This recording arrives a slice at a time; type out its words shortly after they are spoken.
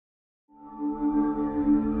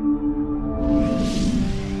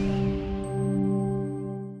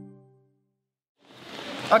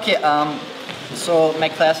Okay, so my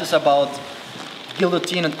class is about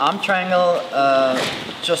guillotine and arm triangle.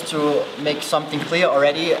 Just to make something clear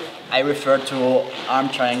already, I refer to arm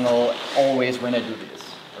triangle always when I do this.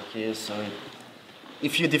 Okay, so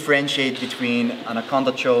if you differentiate between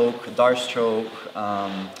Anaconda Choke, Darce Choke,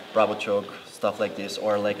 Bravo Choke, stuff like this,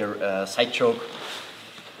 or like a side choke.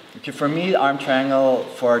 Okay, for me, arm triangle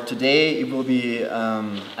for today, it will be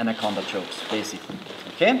Anaconda Chokes, basically.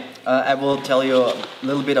 Okay, I will tell you a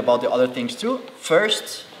little bit about the other things too.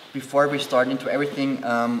 First, before we start into everything,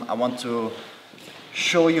 I want to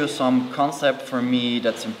show you some concept for me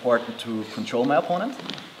that's important to control my opponent.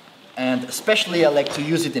 And especially I like to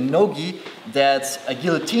use it in no-gi, that's a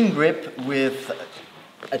guillotine grip with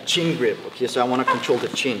a chin grip. Okay, so I want to control the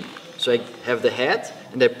chin. So I have the head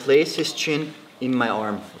and I place his chin in my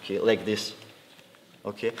arm, okay, like this.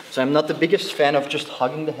 Okay, so I'm not the biggest fan of just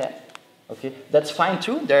hugging the head. Okay, that's fine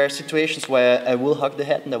too. There are situations where I will hug the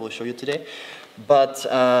head and I will show you today. But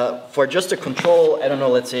for just a control, I don't know,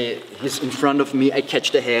 let's say he's in front of me, I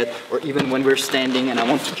catch the head, or even when we're standing and I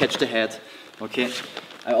want to catch the head, okay,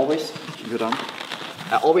 I always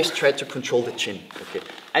try to control the chin, okay.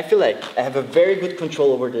 I feel like I have a very good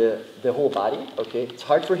control over the whole body, okay. It's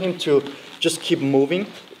hard for him to just keep moving.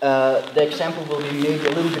 The example will be maybe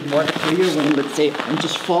a little bit more clear when, let's say, I'm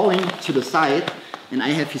just falling to the side and I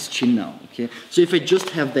have his chin now, okay. So if I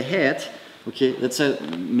just have the head, okay, that's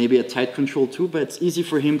maybe a tight control too, but it's easy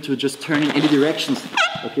for him to just turn in any directions,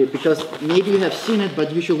 okay, because maybe you have seen it,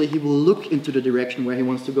 but usually he will look into the direction where he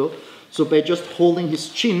wants to go. So by just holding his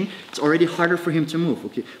chin, it's already harder for him to move,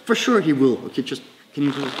 okay. For sure he will, okay, just, can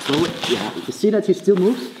you do it slowly? Yeah, you see that he still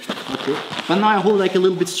moves, okay. But now I hold like a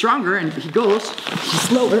little bit stronger and he goes, he's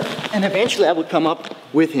slower, and eventually I will come up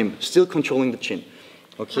with him, still controlling the chin,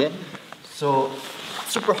 okay. So,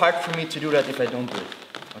 super hard for me to do that if I don't do it.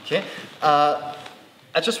 Okay,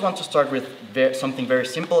 I just want to start with something very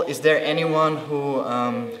simple. Is there anyone who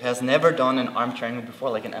has never done an arm triangle before,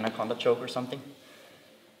 like an Anaconda Choke or something?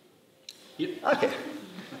 Yep. Okay,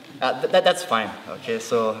 that's fine. Okay,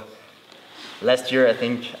 so last year I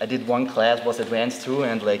think I did one class, was advanced too,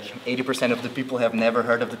 and like 80% of the people have never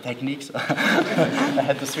heard of the techniques. I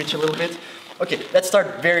had to switch a little bit. Okay, let's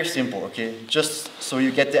start very simple, okay? Just so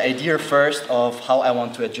you get the idea first of how I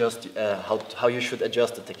want to adjust, how you should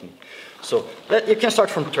adjust the technique. So, you can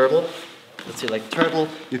start from turtle. Let's say like turtle,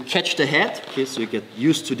 you catch the head, okay, so you get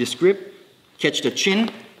used to this grip, catch the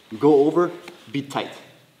chin, go over, be tight,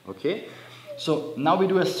 okay? So now we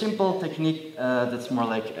do a simple technique that's more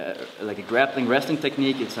like a grappling wrestling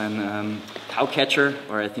technique. It's an cow catcher,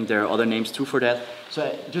 or I think there are other names too for that. So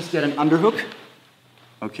I just get an underhook.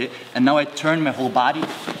 Okay, and now I turn my whole body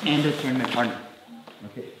and I turn my partner.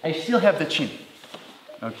 Okay, I still have the chin.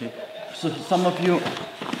 Okay, so some of you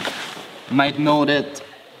might know that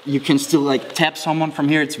you can still like tap someone from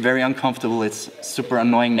here. It's very uncomfortable. It's super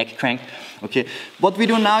annoying neck crank. Okay, what we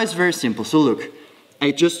do now is very simple. So look,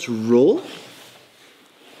 I just roll.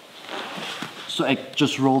 So I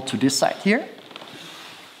just roll to this side here.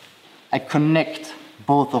 I connect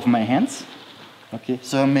both of my hands. Okay,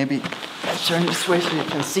 so maybe I turn this way so you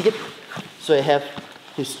can see it. So I have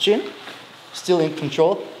his chin, still in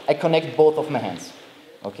control. I connect both of my hands.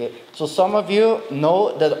 Okay, so some of you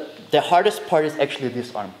know that the hardest part is actually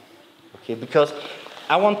this arm. Okay, because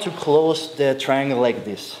I want to close the triangle like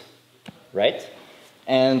this, right?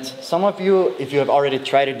 And some of you, if you have already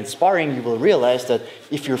tried it in sparring, you will realize that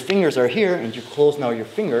if your fingers are here and you close now your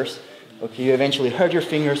fingers, okay, you eventually hurt your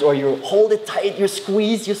fingers, or you hold it tight, you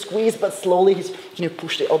squeeze, but slowly, can you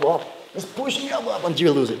push the elbow up? He's pushing the elbow up until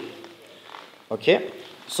you lose it. Okay,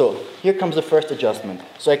 so here comes the first adjustment.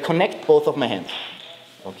 So I connect both of my hands.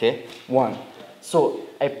 Okay, one. So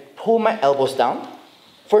I pull my elbows down.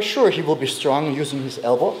 For sure he will be strong using his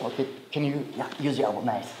elbow. Okay, can you use your elbow?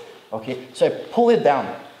 Nice. Okay, so I pull it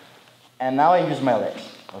down. And now I use my legs.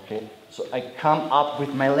 Okay, so I come up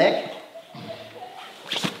with my leg.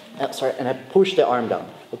 And I push the arm down.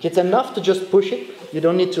 Okay, it's enough to just push it. You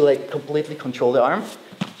don't need to like completely control the arm.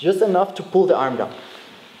 Just enough to pull the arm down.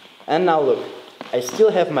 And now look, I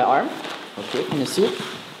still have my arm. Okay, can you see it?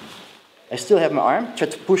 I still have my arm. Try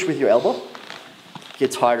to push with your elbow. Okay,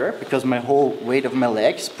 it's harder because my whole weight of my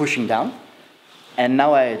leg is pushing down. And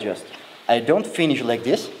now I adjust. I don't finish like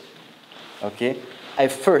this. Okay, I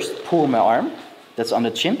first pull my arm, that's on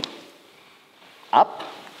the chin, up,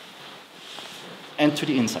 and to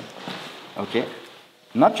the inside, okay?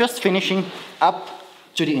 Not just finishing, up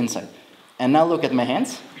to the inside. And now look at my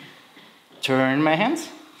hands. Turn my hands.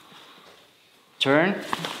 Turn,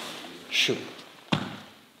 shoot.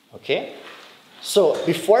 Okay? So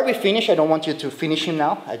before we finish, I don't want you to finish him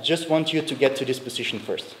now. I just want you to get to this position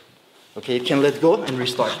first. Okay, you can let go and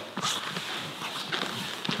restart.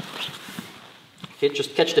 Okay,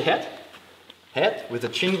 just catch the head. Head with a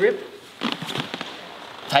chin grip.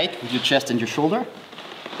 Tight with your chest and your shoulder.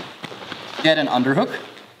 Get an underhook.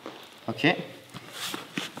 Okay.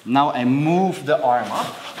 Now I move the arm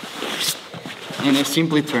up. And I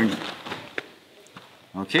simply turn it.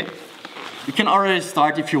 Okay. You can already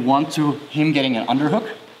start if you want to him getting an underhook.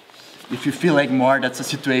 If you feel like more, that's a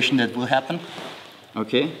situation that will happen.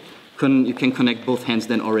 Okay. You can connect both hands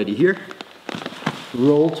then already here.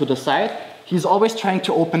 Roll to the side. He's always trying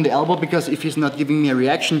to open the elbow because if he's not giving me a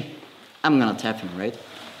reaction, I'm gonna tap him, right?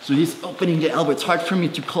 So he's opening the elbow. It's hard for me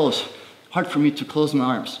to close. Hard for me to close my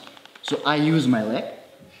arms. So I use my leg.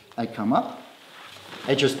 I come up.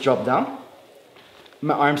 I just drop down.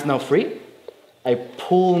 My arm's now free. I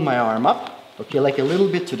pull my arm up. Okay, like a little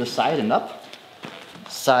bit to the side and up.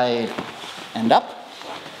 Side and up.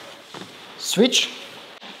 Switch.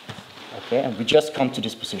 Okay, and we just come to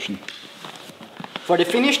this position. For the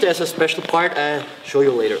finish, there's a special part I'll show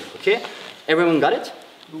you later, okay? Everyone got it?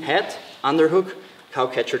 Head, underhook, cow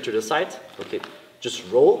catcher to the side. Okay, just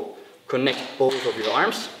roll, connect both of your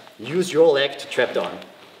arms, use your leg to trap the arm.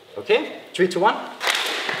 Okay, 3, 2, 1.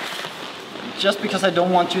 Just because I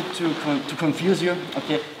don't want you to confuse you,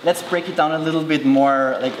 okay, let's break it down a little bit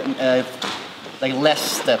more, like less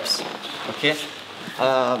steps, okay?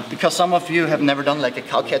 Because some of you have never done like a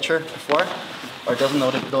cow catcher before, or don't know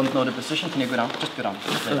the position. Can you go down? Just go down.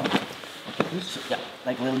 Just lay down. Okay. So, yeah,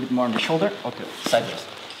 like a little bit more on the shoulder. Okay, sideways.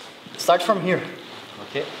 Start from here.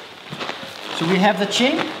 Okay. So we have the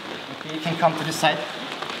chin. Okay, you can come to this side.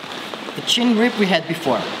 The chin grip we had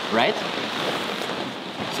before, right?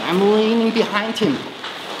 So I'm leaning behind him,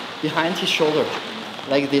 behind his shoulder,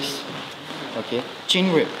 like this. Okay, chin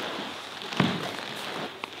grip.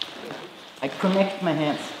 I connect my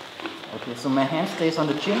hands. Okay, so my hand stays on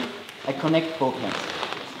the chin. I connect both hands.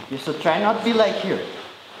 Okay, so try not to be like here.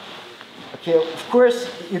 Okay, of course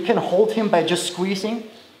you can hold him by just squeezing,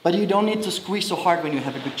 but you don't need to squeeze so hard when you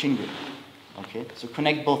have a good chin grip. Okay, so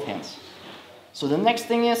connect both hands. So the next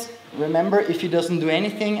thing is, remember, if he doesn't do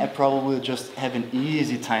anything, I probably will just have an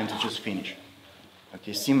easy time to just finish.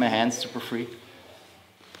 Okay, see my hands super free.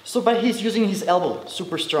 So, but he's using his elbow,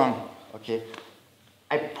 super strong. Okay.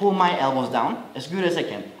 I pull my elbows down as good as I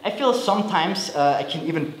can. I feel sometimes I can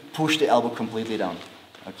even push the elbow completely down,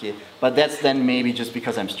 okay? But that's then maybe just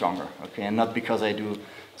because I'm stronger, okay? And not because I do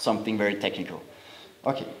something very technical.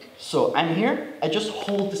 Okay, so I'm here. I just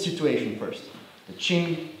hold the situation first. The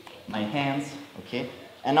chin, my hands, okay?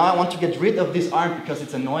 And now I want to get rid of this arm because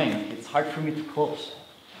it's annoying. It's hard for me to close.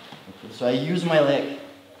 Okay, so I use my leg.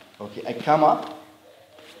 Okay, I come up.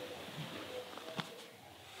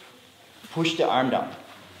 Push the arm down.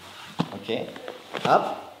 Okay,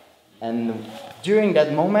 up, and during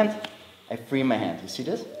that moment, I free my hand. You see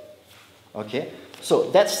this? Okay,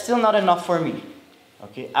 so that's still not enough for me.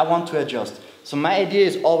 Okay, I want to adjust. So my idea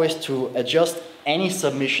is always to adjust any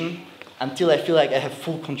submission until I feel like I have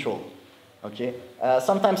full control. Okay,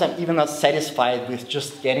 sometimes I'm even not satisfied with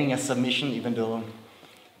just getting a submission, even though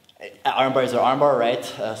armbar is an armbar, right?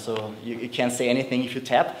 So you can't say anything if you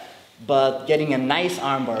tap. But getting a nice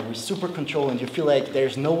armbar with super control and you feel like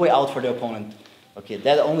there's no way out for the opponent. Okay,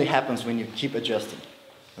 that only happens when you keep adjusting.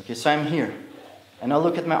 Okay, so I'm here. And now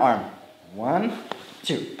look at my arm. 1,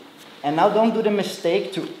 2. And now don't do the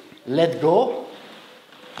mistake to let go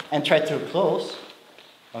and try to close.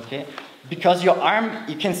 Okay, because your arm,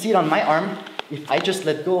 you can see it on my arm, if I just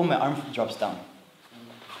let go, my arm drops down.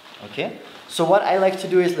 Okay, so what I like to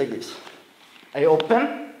do is like this. I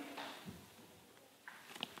open.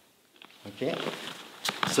 Okay,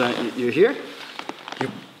 so you're here, you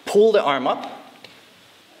pull the arm up,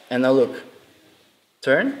 and now look,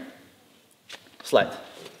 turn, slide.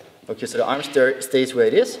 Okay, so the arm stays where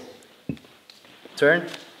it is, turn,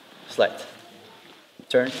 slide,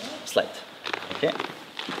 turn, slide, okay.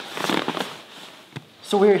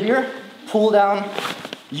 So we're here, pull down,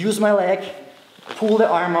 use my leg, pull the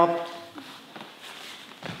arm up,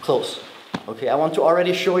 close. Okay, I want to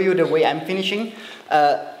already show you the way I'm finishing.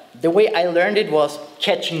 The way I learned it was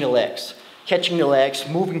catching the legs,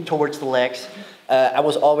 moving towards the legs. I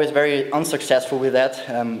was always very unsuccessful with that,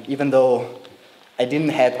 even though I didn't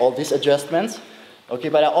have all these adjustments. Okay,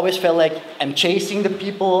 but I always felt like I'm chasing the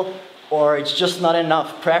people, or it's just not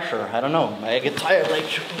enough pressure. I don't know. I get tired, like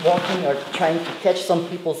walking or trying to catch some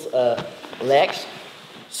people's legs.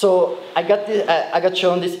 So I got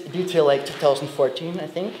shown this detail like 2014, I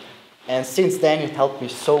think, and since then it helped me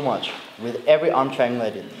so much with every arm triangle I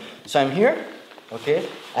did. So I'm here, okay?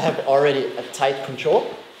 I have already a tight control.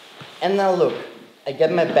 And now look, I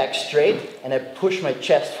get my back straight and I push my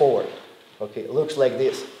chest forward. Okay, it looks like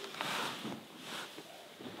this.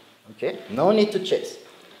 Okay, no need to chase.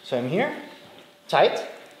 So I'm here, tight,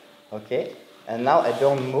 okay? And now I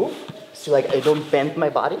don't move. See, like I don't bend my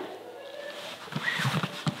body.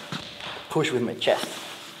 Push with my chest.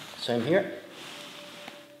 So I'm here.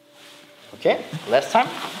 Okay, last time.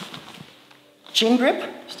 Chin grip,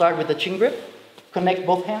 start with the chin grip. Connect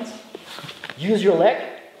both hands. Use your leg.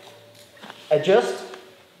 Adjust.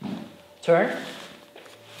 Turn.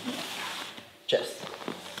 Chest.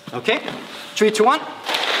 Okay, 3, 2, 1.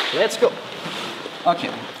 Let's go. Okay,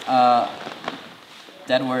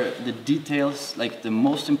 that were the details, like the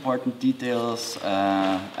most important details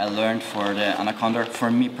I learned for the Anaconda.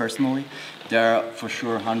 For me personally, there are for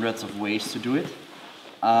sure hundreds of ways to do it.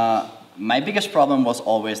 My biggest problem was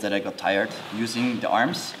always that I got tired using the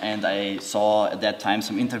arms, and I saw at that time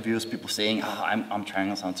some interviews, people saying, oh, arm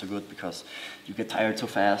triangle sounds so good because you get tired so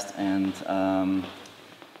fast. And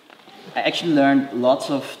I actually learned lots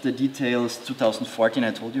of the details 2014,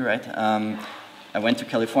 I told you, right? I went to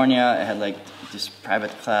California, I had like this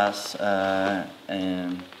private class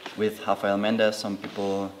with Rafael Mendez. Some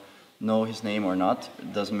people know his name or not,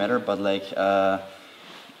 it doesn't matter, but like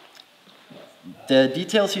the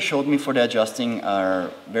details he showed me for the adjusting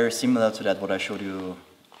are very similar to that what I showed you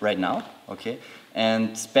right now, okay?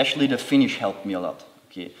 And especially the finish helped me a lot,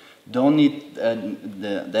 okay? Don't need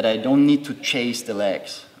that I don't need to chase the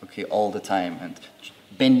legs, okay, all the time and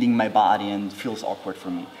bending my body, and feels awkward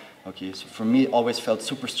for me, okay? So for me, it always felt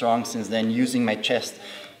super strong since then, using my chest,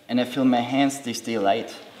 and I feel my hands, they stay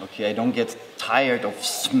light, okay? I don't get tired of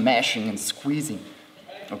smashing and squeezing,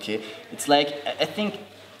 okay? It's like, I think,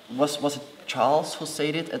 was it Charles who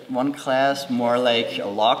said it at one class, more like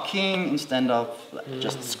locking instead of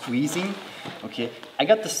just squeezing. Okay, I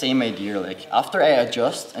got the same idea, like after I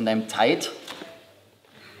adjust and I'm tight,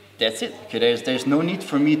 that's it. Okay, there's no need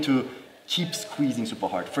for me to keep squeezing super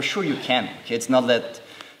hard. For sure you can, okay, it's not that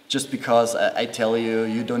just because I tell you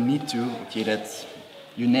you don't need to, okay, that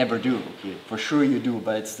you never do, okay, for sure you do,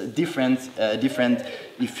 but it's different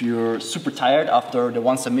if you're super tired after the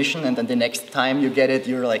one submission and then the next time you get it,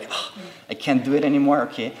 you're like, oh, I can't do it anymore,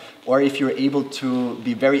 okay? Or if you're able to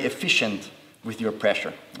be very efficient with your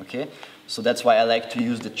pressure, okay? So that's why I like to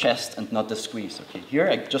use the chest and not the squeeze, okay? Here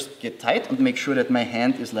I just get tight and make sure that my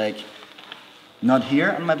hand is like not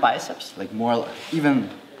here on my biceps, like more even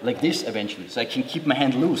like this eventually, so I can keep my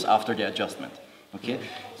hand loose after the adjustment, okay?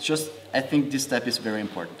 It's just, I think this step is very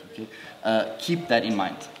important, okay? Keep that in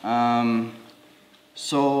mind.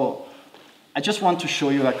 So I just want to show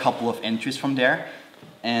you a couple of entries from there,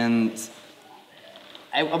 and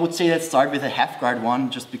I would say let's start with a half guard one,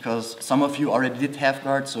 just because some of you already did half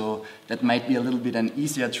guard, so that might be a little bit an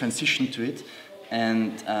easier transition to it.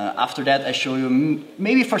 And after that I show you,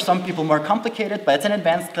 maybe for some people more complicated, but it's an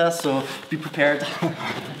advanced class, so be prepared. Okay,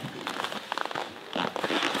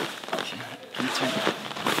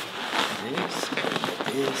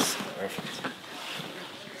 this, perfect.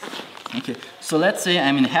 Okay, so let's say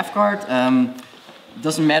I'm in half guard.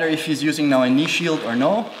 Doesn't matter if he's using now a knee shield or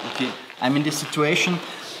no. Okay, I'm in this situation.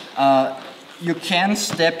 You can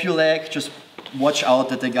step your leg, just watch out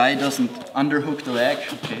that the guy doesn't underhook the leg.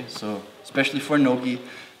 Okay, so especially for no-gi.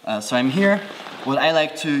 So I'm here. What I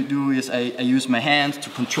like to do is I use my hand to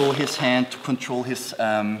control his hand, to control his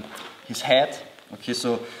head. Okay,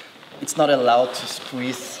 so it's not allowed to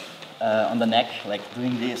squeeze on the neck, like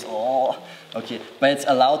doing this. Oh, okay, but it's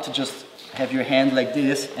allowed to just have your hand like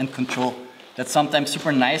this and control. That's sometimes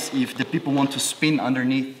super nice if the people want to spin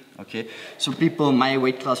underneath. Okay, so people my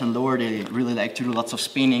weight class and lower, they really like to do lots of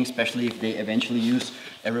spinning, especially if they eventually use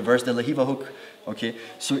a reverse de la Riva hook. Okay,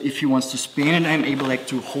 so if he wants to spin and I'm able like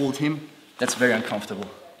to hold him, that's very uncomfortable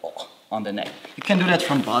on the neck. You can do that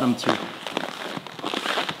from bottom too.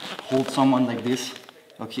 Hold someone like this.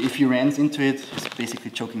 Okay, if he runs into it, he's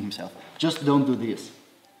basically choking himself. Just don't do this,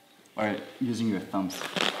 or using your thumbs.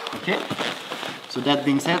 Okay, so that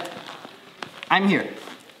being said, I'm here.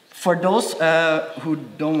 For those who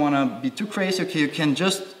don't want to be too crazy, okay, you can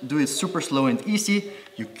just do it super slow and easy.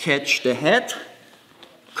 You catch the head,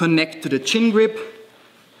 connect to the chin grip,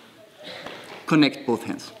 connect both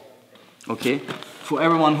hands, okay? For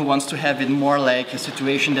everyone who wants to have it more like a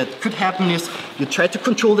situation that could happen is you try to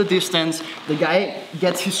control the distance, the guy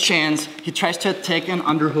gets his chance, he tries to attack an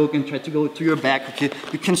underhook and try to go to your back, okay?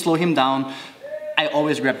 You can slow him down. I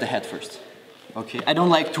always grab the head first, okay? I don't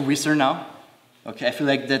like to whizzer now. Okay, I feel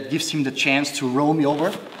like that gives him the chance to roll me over.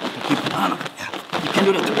 Okay, yeah, you can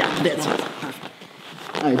do that too. Yeah, that's it. Perfect.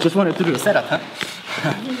 I just wanted to do the setup, huh?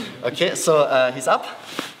 Okay, so he's up.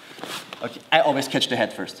 Okay, I always catch the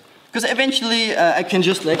head first. Because eventually I can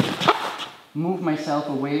just like move myself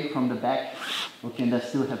away from the back. Okay, and I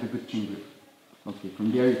still have a good chin grip. Okay,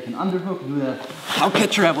 from there you can underhook, do the cow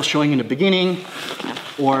catcher I was showing in the beginning,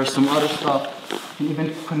 or some other stuff. You can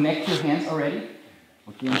even connect your hands already.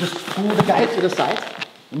 Okay, and just pull the guy to the side,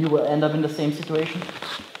 and you will end up in the same situation.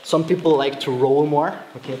 Some people like to roll more,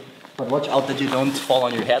 okay, but watch out that you don't fall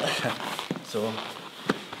on your head. So,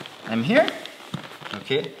 I'm here,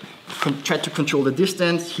 okay, try to control the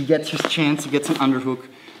distance, he gets his chance, he gets an underhook.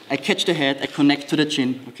 I catch the head, I connect to the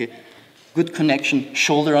chin, okay. Good connection,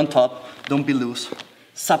 shoulder on top, don't be loose.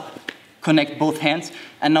 Sub, connect both hands,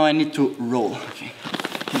 and now I need to roll. Okay,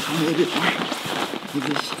 can you come a little bit more? Like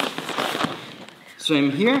this. So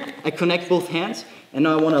I'm here, I connect both hands, and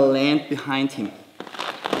now I want to land behind him.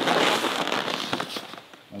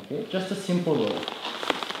 Okay, just a simple roll.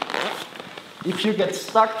 If you get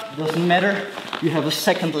stuck, doesn't matter. You have a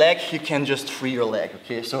second leg, you can just free your leg.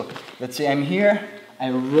 Okay, so let's say I'm here,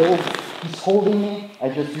 I roll, he's holding me, I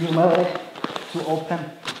just use my leg to open,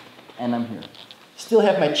 and I'm here. Still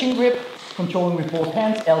have my chin grip, controlling with both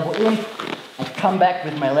hands, elbow in, I come back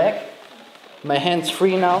with my leg, my hand's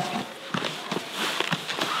free now.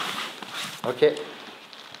 Okay,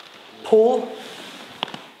 pull,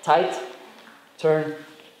 tight, turn,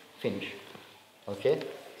 finish. Okay,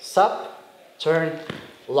 sub, turn,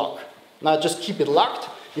 lock. Now just keep it locked,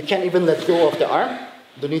 you can't even let go of the arm,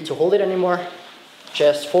 don't need to hold it anymore.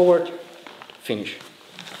 Chest forward, finish.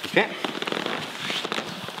 Okay?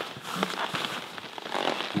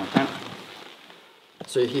 Okay.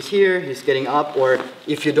 So he's here, he's getting up, or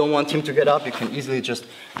if you don't want him to get up, you can easily just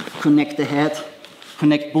connect the head,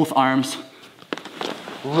 connect both arms,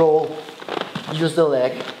 roll, use the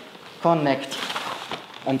leg, connect,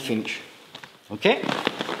 and finish. Okay?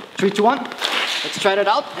 3, 2, 1. Let's try that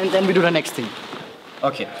out, and then we do the next thing.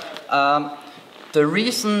 Okay. The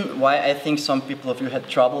reason why I think some people of you had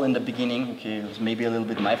trouble in the beginning, okay, it was maybe a little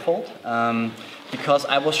bit my fault, because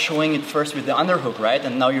I was showing it first with the underhook, right?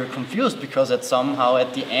 And now you're confused because somehow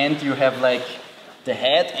at the end you have like the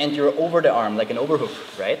head and you're over the arm, like an overhook,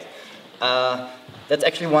 right? That's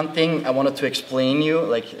actually one thing I wanted to explain you,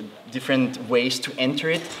 like different ways to enter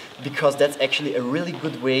it, because that's actually a really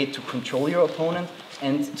good way to control your opponent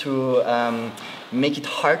and to make it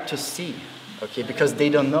hard to see. Okay, because they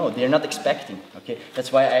don't know, they're not expecting. Okay,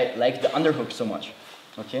 that's why I like the underhook so much.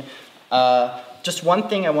 Okay, just one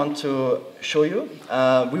thing I want to show you.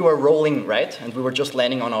 We were rolling, right, and we were just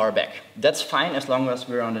landing on our back. That's fine as long as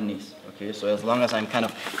we're on the knees. Okay, so as long as I'm kind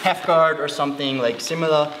of half guard or something like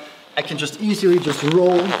similar, I can just easily just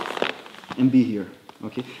roll and be here.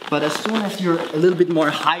 Okay, but as soon as you're a little bit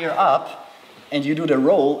more higher up and you do the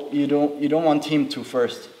roll, you don't want him to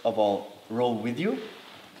first of all roll with you.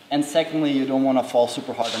 And secondly, you don't want to fall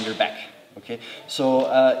super hard on your back, okay?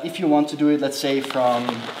 So if you want to do it, let's say from,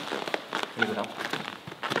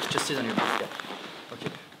 just sit on your back, yeah.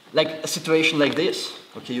 Okay. Like a situation like this,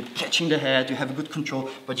 okay, you're catching the head, you have a good control,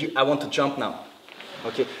 but I want to jump now,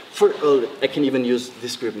 okay? I can even use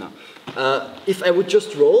this grip now. If I would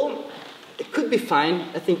just roll, it could be fine,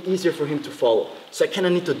 I think easier for him to follow. So I kind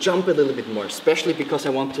of need to jump a little bit more, especially because I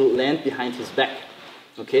want to land behind his back.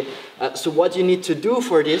 Okay, so what you need to do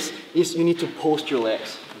for this is you need to post your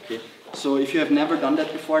legs. Okay, so if you have never done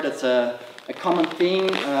that before, that's a common thing,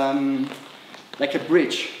 like a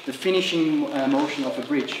bridge, the finishing motion of a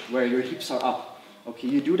bridge, where your hips are up. Okay,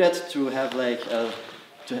 you do that to have like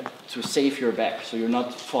to save your back, so you're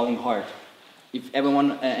not falling hard. If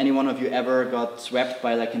any one of you ever got swept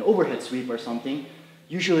by like an overhead sweep or something,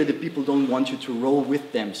 usually the people don't want you to roll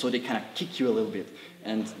with them, so they kind of kick you a little bit,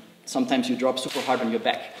 and sometimes you drop super hard on your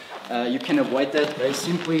back. You can avoid that by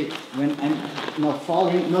simply, when I'm not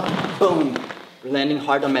falling, not boom, landing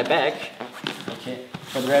hard on my back, okay,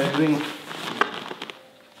 but rather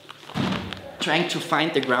trying to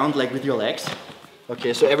find the ground like with your legs.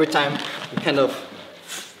 Okay, so every time you kind of,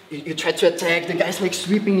 you try to attack, the guy's like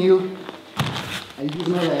sweeping you, I use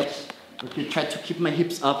my legs, okay, try to keep my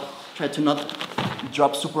hips up, try to not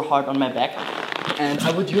drop super hard on my back, and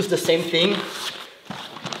I would use the same thing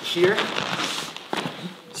here.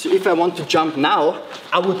 So if I want to jump now,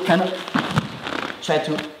 I would kind of try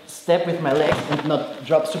to step with my legs and not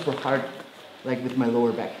drop super hard like with my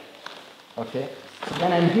lower back. Okay? So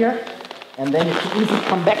then I'm here, and then you can easily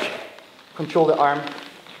come back, control the arm,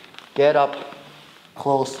 get up,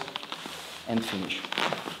 close, and finish.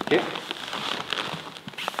 Okay?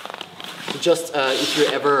 So just if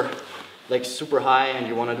you're ever like super high and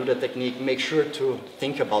you want to do the technique, make sure to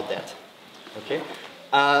think about that. Okay?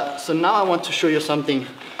 So now I want to show you something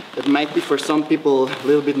That might be for some people a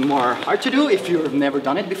little bit more hard to do if you've never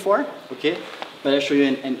done it before, okay? But I'll show you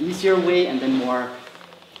an easier way and then more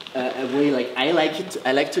a way like I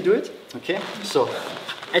like to do it, okay? So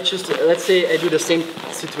I just, let's say I do the same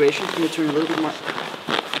situation. Can you turn a little bit more?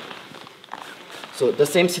 So the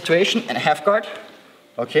same situation and a half guard,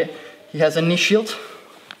 okay? He has a knee shield.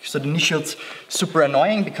 So the knee shield's super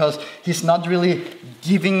annoying because he's not really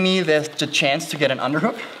giving me the chance to get an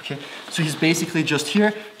underhook. Okay, so he's basically just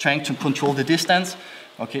here trying to control the distance.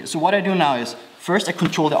 Okay, so what I do now is first I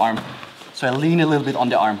control the arm. So I lean a little bit on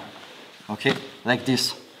the arm. Okay, like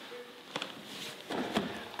this.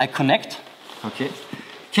 I connect. Okay,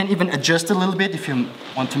 can even adjust a little bit if you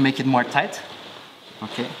want to make it more tight.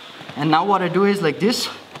 Okay, and now what I do is like this.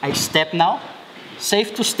 I step now.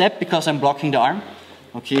 Safe to step because I'm blocking the arm.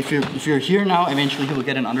 Okay, if you're here now, eventually he will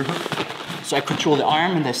get an underhook. So I control the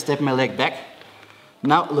arm and I step my leg back.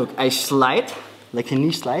 Now look, I slide, like a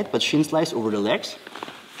knee slide, but shin slice over the legs.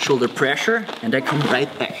 Shoulder pressure, and I come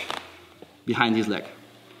right back behind his leg.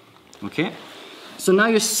 Okay? So now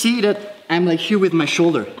you see that I'm like here with my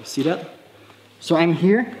shoulder. You see that? So I'm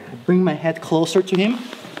here, I bring my head closer to him,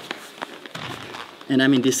 and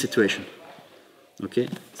I'm in this situation. Okay?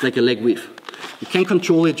 It's like a leg weave. You can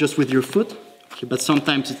control it just with your foot. But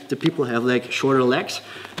sometimes the people have like shorter legs,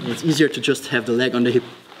 and it's easier to just have the leg on the hip.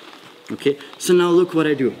 Okay, so now look what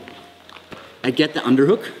I do. I get the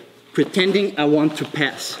underhook, pretending I want to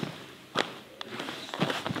pass.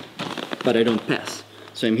 But I don't pass.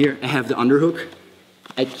 So I'm here, I have the underhook,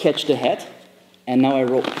 I catch the head, and now I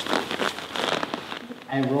roll.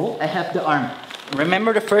 I roll, I have the arm.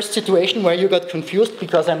 Remember the first situation where you got confused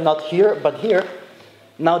because I'm not here, but here?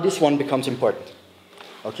 Now this one becomes important.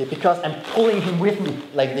 Okay, because I'm pulling him with me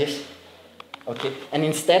like this. Okay, and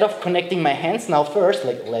instead of connecting my hands now first,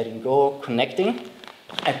 like letting go, connecting,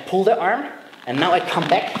 I pull the arm, and now I come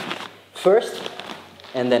back first,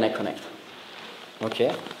 and then I connect.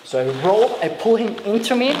 Okay, so I roll, I pull him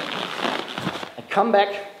into me, I come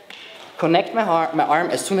back, connect my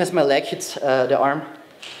arm as soon as my leg hits the arm.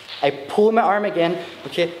 I pull my arm again.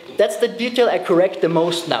 Okay, that's the detail I correct the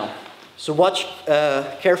most now. So watch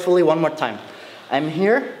carefully one more time. I'm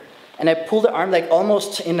here, and I pull the arm like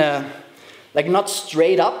almost in a, like not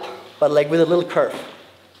straight up, but like with a little curve.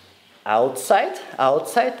 Outside,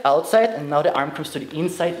 outside, outside, and now the arm comes to the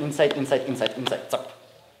inside, inside, inside, inside, inside. So,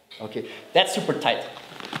 okay, that's super tight.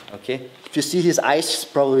 Okay, if you see his eyes, it's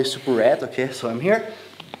probably super red. Okay, so I'm here,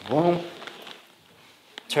 boom,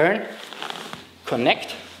 turn,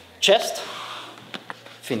 connect, chest,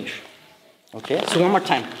 finish. Okay, so one more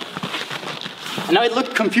time. And now it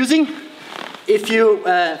looked confusing. If you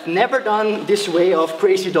never done this way of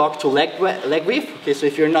crazy dog to leg weave, okay, so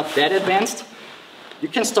if you're not that advanced, you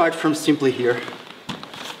can start from simply here.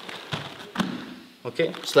 Okay,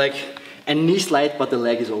 it's like a knee slide, but the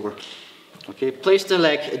leg is over. Okay, place the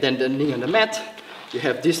leg, then the knee on the mat. You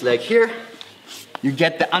have this leg here. You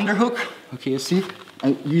get the underhook. Okay, you see,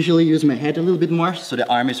 I usually use my head a little bit more, so the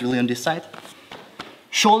arm is really on this side.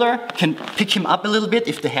 Shoulder can pick him up a little bit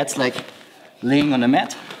if the head's like laying on the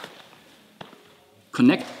mat.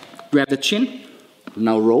 Connect, grab the chin,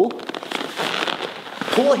 now roll.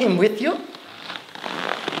 Pull him with you.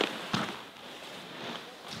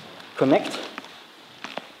 Connect,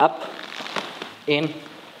 up, in,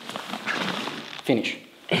 finish.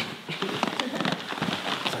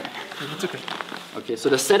 Sorry, it's okay. Okay, so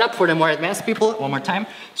the setup for the more advanced people, one more time.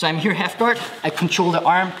 So I'm here half guard, I control the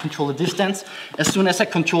arm, control the distance. As soon as I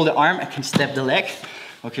control the arm, I can step the leg.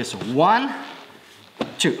 Okay, so 1,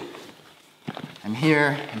 2. I'm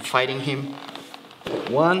here, I'm fighting him.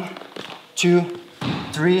 1, 2,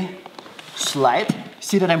 3, slide.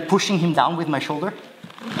 See that I'm pushing him down with my shoulder?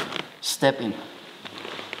 Step in.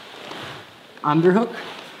 Underhook.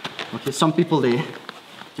 Okay, some people, they're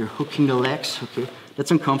hooking the legs, okay? That's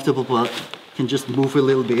uncomfortable, but you can just move a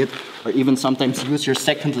little bit, or even sometimes use your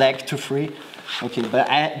second leg to free. Okay, but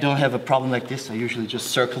I don't have a problem like this. I usually just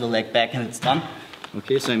circle the leg back and it's done.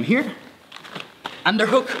 Okay, so I'm here.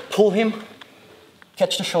 Underhook, pull him.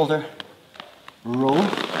 Catch the shoulder, roll,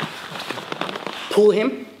 pull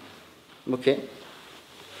him, okay,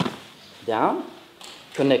 down,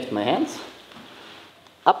 connect my hands,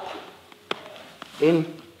 up,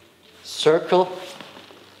 in, circle,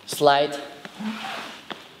 slide,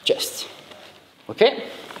 chest. Okay,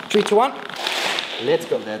 3, 2, 1, let's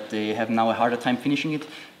go. That they have now a harder time finishing it.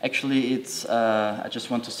 Actually, it's, I just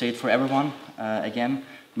want to say it for everyone, again,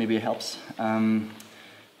 maybe it helps.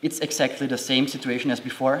 It's exactly the same situation as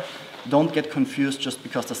before. Don't get confused just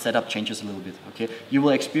because the setup changes a little bit, okay? You will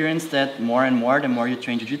experience that more and more the more you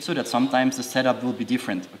train Jiu-Jitsu, that sometimes the setup will be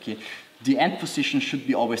different, okay? the end position should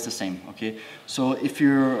be always the same, okay? So if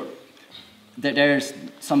you're, there's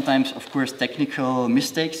sometimes, of course, technical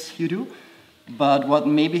mistakes you do, but what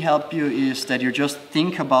maybe help you is that you just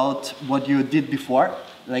think about what you did before,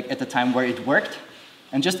 like at the time where it worked,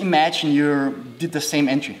 and just imagine you did the same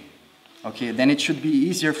entry, okay? Then it should be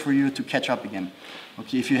easier for you to catch up again,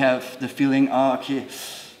 okay? If you have the feeling, oh, okay,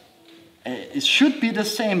 it should be the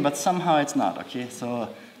same, but somehow it's not, okay? So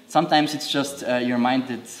sometimes it's just your mind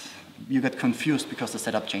that you get confused because the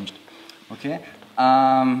setup changed, okay?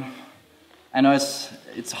 I know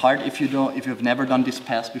it's hard if you've never done this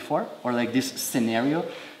pass before or like this scenario.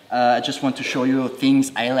 I just want to show you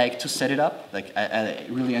things I like to set it up. Like I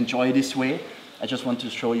really enjoy this way. I just want to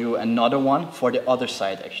show you another one for the other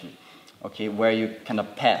side actually, okay? Where you kind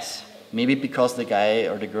of pass. Maybe because the guy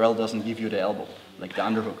or the girl doesn't give you the elbow, like the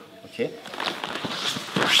underhook, okay?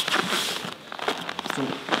 So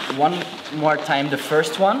one more time the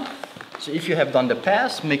first one. So if you have done the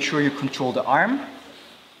pass, make sure you control the arm.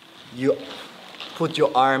 You put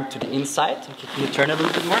your arm to the inside. Okay, can you turn it a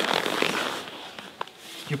little bit more?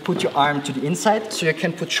 You put your arm to the inside so you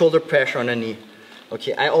can put shoulder pressure on the knee.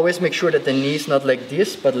 Okay, I always make sure that the knee is not like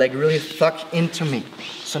this, but like really tuck into me.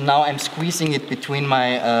 So now I'm squeezing it between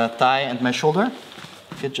my thigh and my shoulder.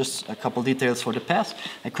 Okay, just a couple details for the pass.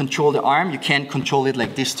 I control the arm. You can control it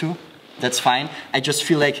like this too. That's fine. I just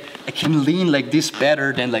feel like I can lean like this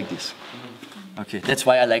better than like this. Okay, that's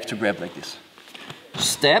why I like to grab like this.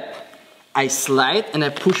 Step, I slide and I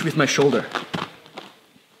push with my shoulder.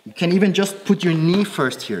 You can even just put your knee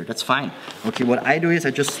first here, that's fine. Okay, what I do is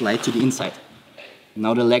I just slide to the inside.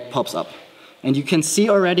 Now the leg pops up. And you can see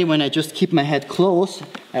already when I just keep my head close,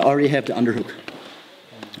 I already have the underhook.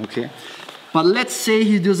 Okay, but let's say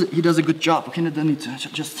he does a good job. Okay, I don't need to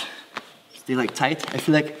just stay like tight. I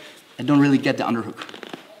feel like I don't really get the underhook.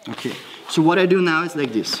 Okay, so what I do now is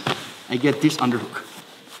like this. I get this underhook.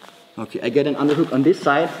 Okay, I get an underhook on this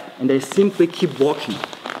side and I simply keep walking.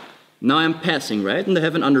 Now I'm passing, right? And I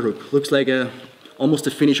have an underhook. Looks like almost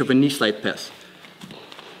the finish of a knee slide pass.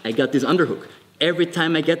 I got this underhook. Every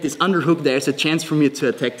time I get this underhook, there's a chance for me to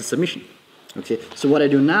attack the submission. Okay, so what I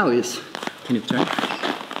do now is, can you turn?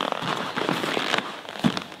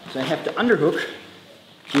 So I have the underhook.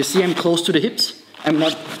 You see I'm close to the hips. I'm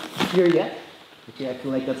not here yet. Okay, I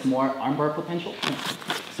feel like that's more armbar potential.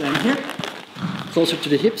 So I'm here, closer to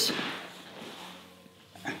the hips.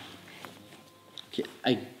 Okay,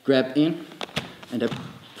 I grab in and I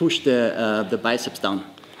push the biceps down.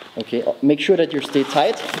 Okay, make sure that you stay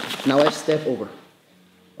tight. Now I step over.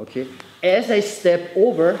 Okay, as I step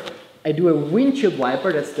over, I do a windshield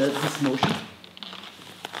wiper. That's this motion,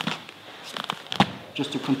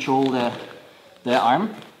 just to control the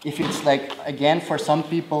arm. If it's like, again, for some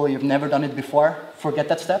people you've never done it before, forget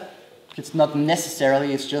that step. It's not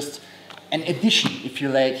necessarily, it's just an addition. If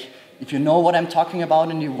you know what I'm talking about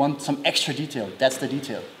and you want some extra detail, that's the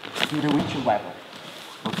detail. Do the windshield wiper.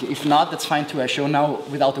 Okay, if not, that's fine too. I show now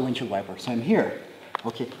without the windshield wiper. So I'm here.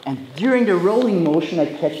 Okay, and during the rolling motion, I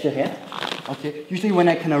catch the head. Okay, usually when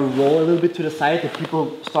I kind of roll a little bit to the side, the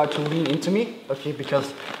people start to lean into me. Okay,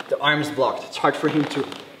 because the arm is blocked. It's hard for him to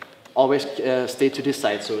always stay to this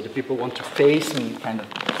side, so the people want to face me, kind of.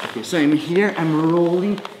 Okay, so I'm here, I'm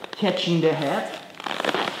rolling, catching the head,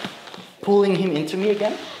 pulling him into me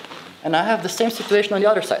again, and I have the same situation on the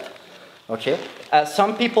other side. Okay,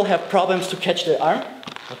 some people have problems to catch the arm.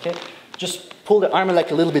 Okay, just pull the arm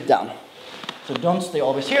like a little bit down. So don't stay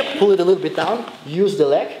always here, pull it a little bit down, use the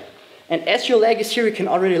leg, and as your leg is here, you can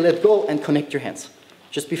already let go and connect your hands.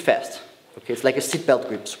 Just be fast. Okay, it's like a seatbelt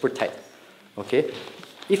grip, super tight. Okay.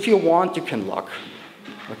 If you want, you can lock.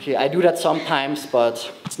 Okay, I do that sometimes, but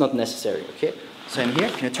it's not necessary, okay? So I'm here,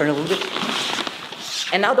 can you turn a little bit?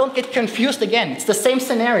 And now don't get confused again. It's the same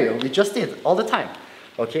scenario we just did all the time.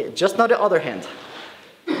 Okay, just now the other hand.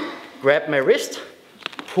 Grab my wrist,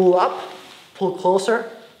 pull up, pull closer,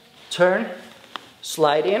 turn,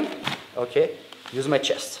 slide in, okay? Use my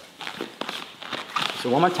chest. So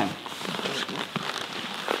one more time.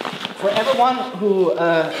 For everyone who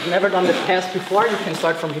never done the pass before, you can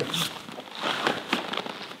start from here.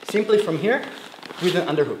 Simply from here with an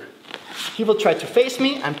underhook. He will try to face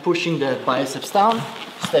me. I'm pushing the biceps down,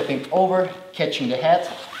 stepping over, catching the head.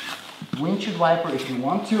 Windshield wiper if you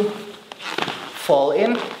want to. Fall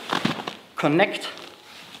in, connect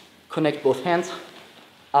both hands,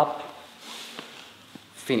 up,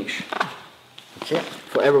 finish. Okay,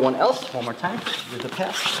 for everyone else, one more time with the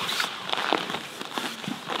pass.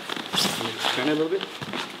 Turn it a little bit.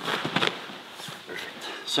 Perfect.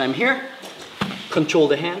 So I'm here, control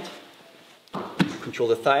the hand, control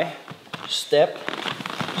the thigh, step,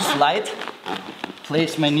 slide,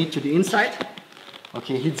 place my knee to the inside.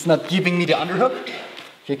 Okay, he's not giving me the underhook.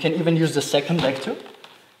 You can even use the second leg too.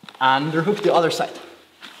 Underhook the other side.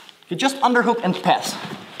 You just underhook and pass.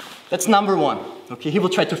 That's number one. Okay, he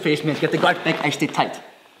will try to face me and get the guard back. I stay tight.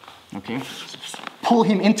 Okay, pull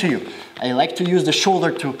him into you. I like to use the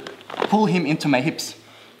shoulder to pull him into my hips.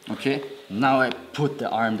 Okay, now I put the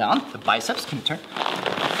arm down, the biceps, can you turn?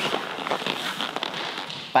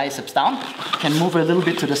 Biceps down, can move a little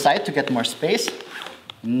bit to the side to get more space.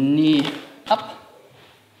 Knee up,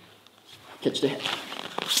 catch the head.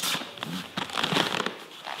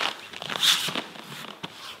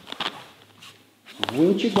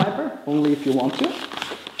 Windshield wiper, only if you want to.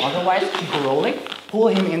 Otherwise, keep rolling. Pull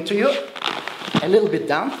him into you, a little bit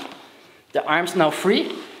down. The arm's now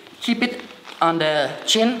free. Keep it on the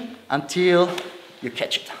chin until you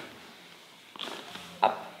catch it.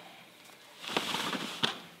 Up.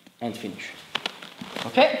 And finish.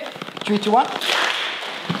 Okay, 3, 2, 1.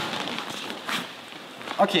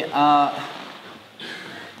 Okay,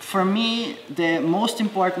 for me, the most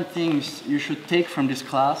important things you should take from this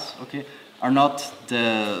class, okay, are not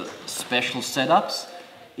the special setups.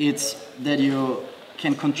 It's that you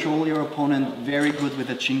can control your opponent very good with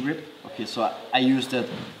a chin grip. Okay, so I use that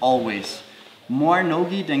always. More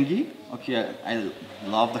no-gi than gi. Okay, I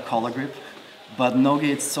love the collar grip, but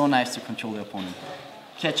no-gi, it's so nice to control the opponent.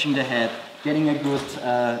 Catching the head, getting a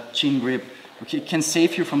good chin grip, okay, it can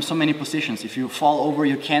save you from so many positions. If you fall over,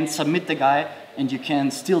 you can't submit the guy and you can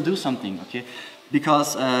still do something, okay?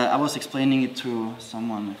 Because I was explaining it to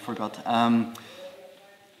someone, I forgot.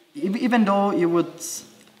 Even though you would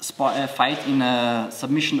fight in a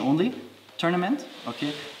submission-only tournament,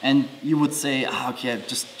 okay, and you would say, okay,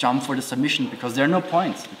 just jump for the submission because there are no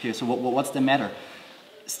points, okay, so what's the matter?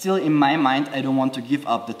 Still, in my mind, I don't want to give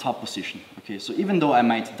up the top position, okay, so even though I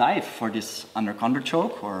might dive for this Anaconda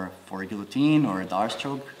Choke or for a guillotine or a Darce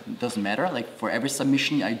choke, it doesn't matter, like for every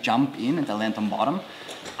submission I jump in and I land on bottom,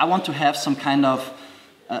 I want to have some kind of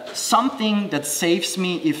something that saves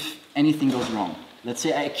me if anything goes wrong. Let's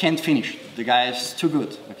say I can't finish, the guy is too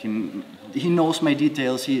good, okay, he knows my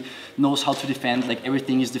details, he knows how to defend, like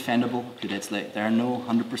everything is defendable, okay, that's like, there are no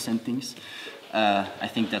 100% things. I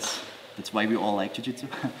think that's why we all like Jiu-Jitsu.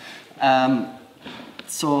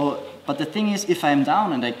 But the thing is, if I'm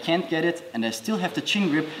down and I can't get it and I still have the chin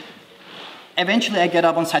grip, eventually I get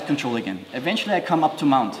up on side control again. Eventually I come up to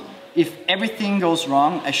mount. If everything goes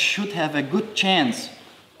wrong, I should have a good chance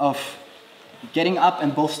of getting up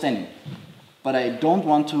and both standing. But I don't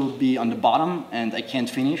want to be on the bottom and I can't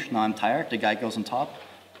finish. Now I'm tired, the guy goes on top.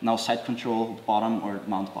 Now side control, bottom or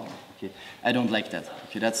mount bottom. Okay, I don't like that.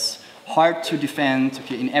 Okay, that's hard to defend.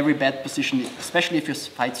 Okay, in every bad position, especially if you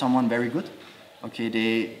fight someone very good. Okay,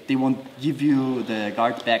 they won't give you the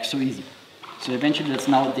guard back so easy. So eventually it's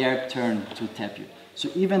now their turn to tap you. So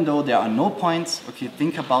even though there are no points, okay,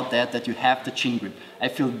 think about that you have the chin grip. I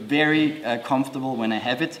feel very comfortable when I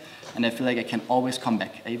have it, and I feel like I can always come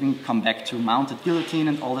back. I even come back to mounted guillotine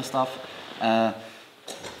and all the stuff,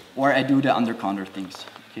 or I do the undercounter things.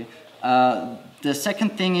 Okay. The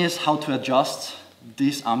second thing is how to adjust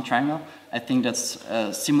this arm triangle. I think that's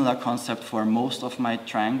a similar concept for most of my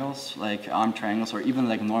triangles, like arm triangles or even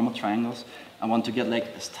like normal triangles. I want to get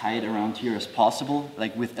like as tight around here as possible,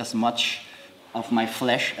 like with as much of my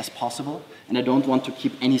flesh as possible, and I don't want to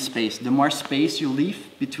keep any space. The more space you leave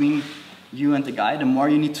between you and the guy, the more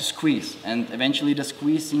you need to squeeze, and eventually the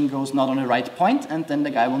squeezing goes not on the right point, and then the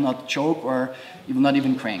guy will not choke or he will not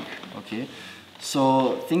even crank, okay?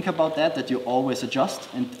 So think about that you always adjust,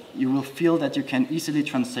 and you will feel that you can easily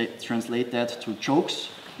translate that to chokes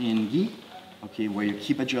in gi, okay, where you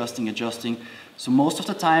keep adjusting. So most of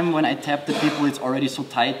the time when I tap the people, it's already so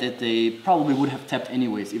tight that they probably would have tapped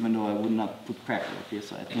anyways, even though I would not put pressure, okay?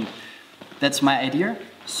 So I think that's my idea.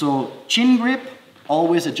 So chin grip,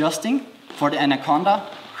 always adjusting. For the Anaconda,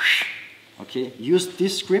 okay, use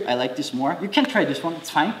this grip, I like this more. You can try this one, it's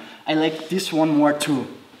fine. I like this one more to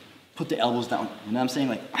put the elbows down, you know what I'm saying?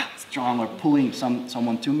 Like strong or pulling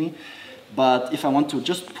someone to me. But if I want to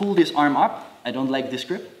just pull this arm up, I don't like this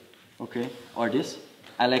grip, okay, or this.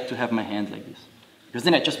 I like to have my hand like this. Because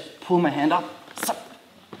then I just pull my hand up,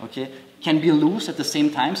 okay? Can be loose at the same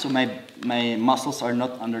time, so my muscles are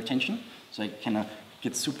not under tension. So I kind of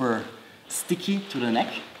get super sticky to the neck.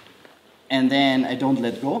 And then I don't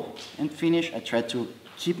let go and finish. I try to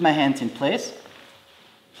keep my hands in place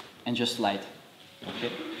and just slide,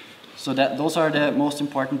 okay? So those are the most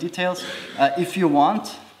important details. If you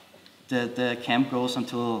want, the camp goes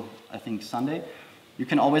until, I think, Sunday. You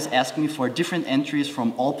can always ask me for different entries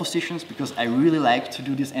from all positions, because I really like to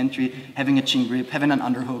do this entry, having a chin grip, having an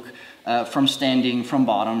underhook, from standing, from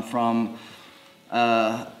bottom, from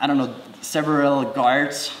I don't know, several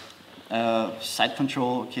guards, side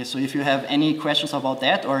control. Okay, so if you have any questions about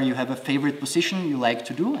that, or you have a favorite position you like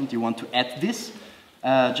to do and you want to add this,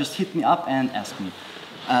 just hit me up and ask me.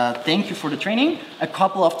 Thank you for the training. A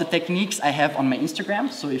couple of the techniques I have on my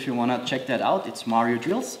Instagram, so if you want to check that out, it's Mario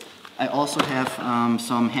Drills. I also have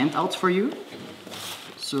some handouts for you.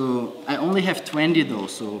 So I only have 20 though,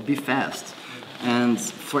 so be fast. And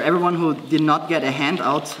for everyone who did not get a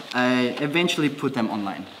handout, I eventually put them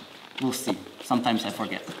online. We'll see. Sometimes I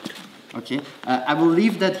forget. Okay, I will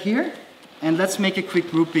leave that here, and let's make a quick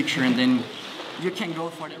group picture, and then you can go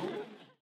for the...